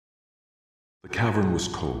The cavern was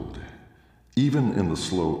cold, even in the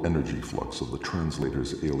slow energy flux of the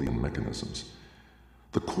translator's alien mechanisms.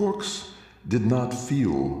 The Quarks did not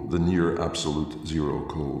feel the near absolute zero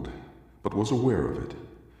cold, but was aware of it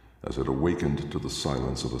as it awakened to the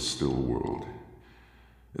silence of a still world.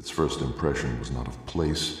 Its first impression was not of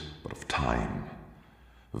place, but of time.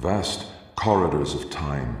 Vast corridors of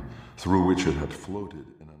time through which it had floated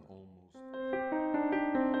in an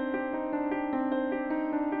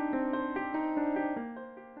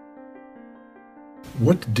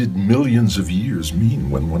What did millions of years mean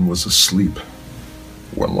when one was asleep?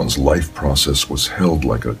 When one's life process was held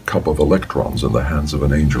like a cup of electrons in the hands of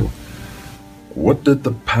an angel? What did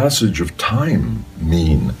the passage of time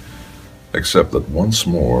mean, except that once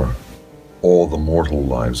more, all the mortal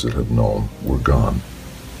lives it had known were gone?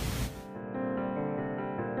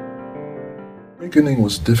 Awakening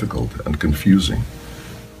was difficult and confusing.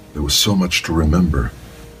 There was so much to remember,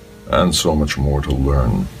 and so much more to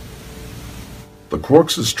learn. The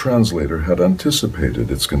Quarks' translator had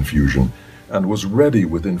anticipated its confusion and was ready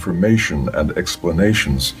with information and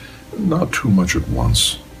explanations, not too much at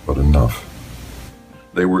once, but enough.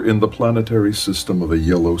 They were in the planetary system of a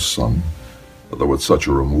yellow sun, though at such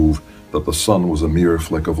a remove that the sun was a mere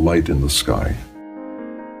fleck of light in the sky.